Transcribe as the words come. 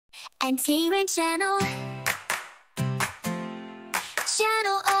and T ring channel.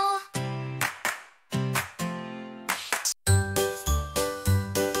 Channel O.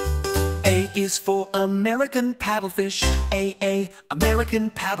 A is for American paddlefish. A,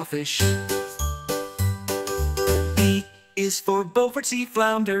 American paddlefish. B is for Beaufort sea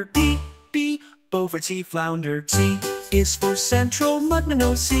flounder. B, Beaufort sea flounder. C is for Central mud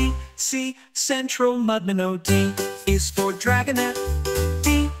minnow. C, Central mud minnow. D is for dragonet.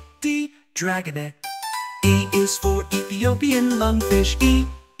 D, dragonet. E is for Ethiopian lungfish. E,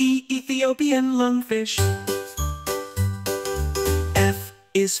 Ethiopian lungfish. F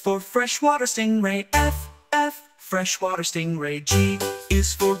is for freshwater stingray. F, freshwater stingray. G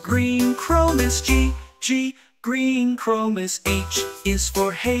is for green chromis. G, green chromis. H is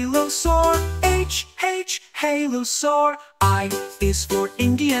for halosaur. H, halosaur. I is for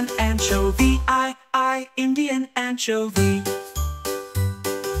Indian anchovy. I, Indian anchovy.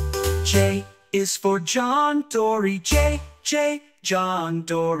 J is for John Dory. J, John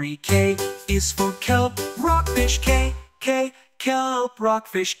Dory. K is for kelp rockfish. K, kelp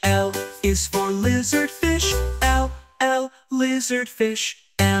rockfish. L is for lizardfish. L, lizardfish.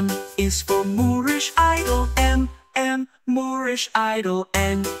 M is for Moorish idol. M, Moorish idol.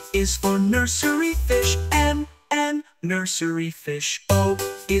 N is for nursery fish. N, nursery fish. O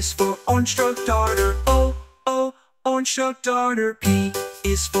is for orange-throat darter. O, orange-throat darter. P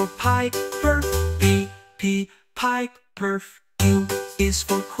is for piper. P, piper. Q is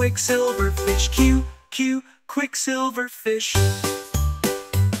for quicksilver fish. Q, quicksilver fish.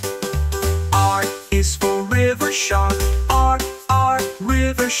 R is for river shark. R,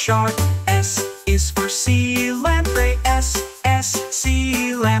 river shark. S is for sea lamprey. S,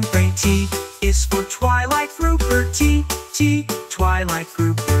 sea lamprey. T is for twilight grouper. T, twilight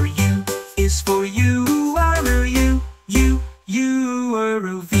grouper. U is for uaru.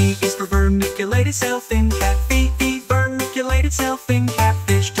 Uaru. V is for vermiculated sailfin catfish. Vermiculated sailfin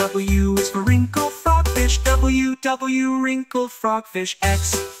catfish. W is for wrinkled frogfish. W, wrinkled frogfish.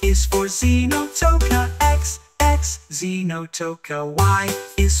 X is for xenotoka. X, xenotoka. Y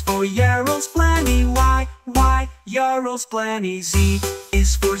is for Yarrow's blanny. Y, Yarrow's blanny. Z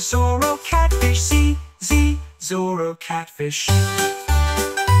is for Zorro catfish. Z, Zorro catfish.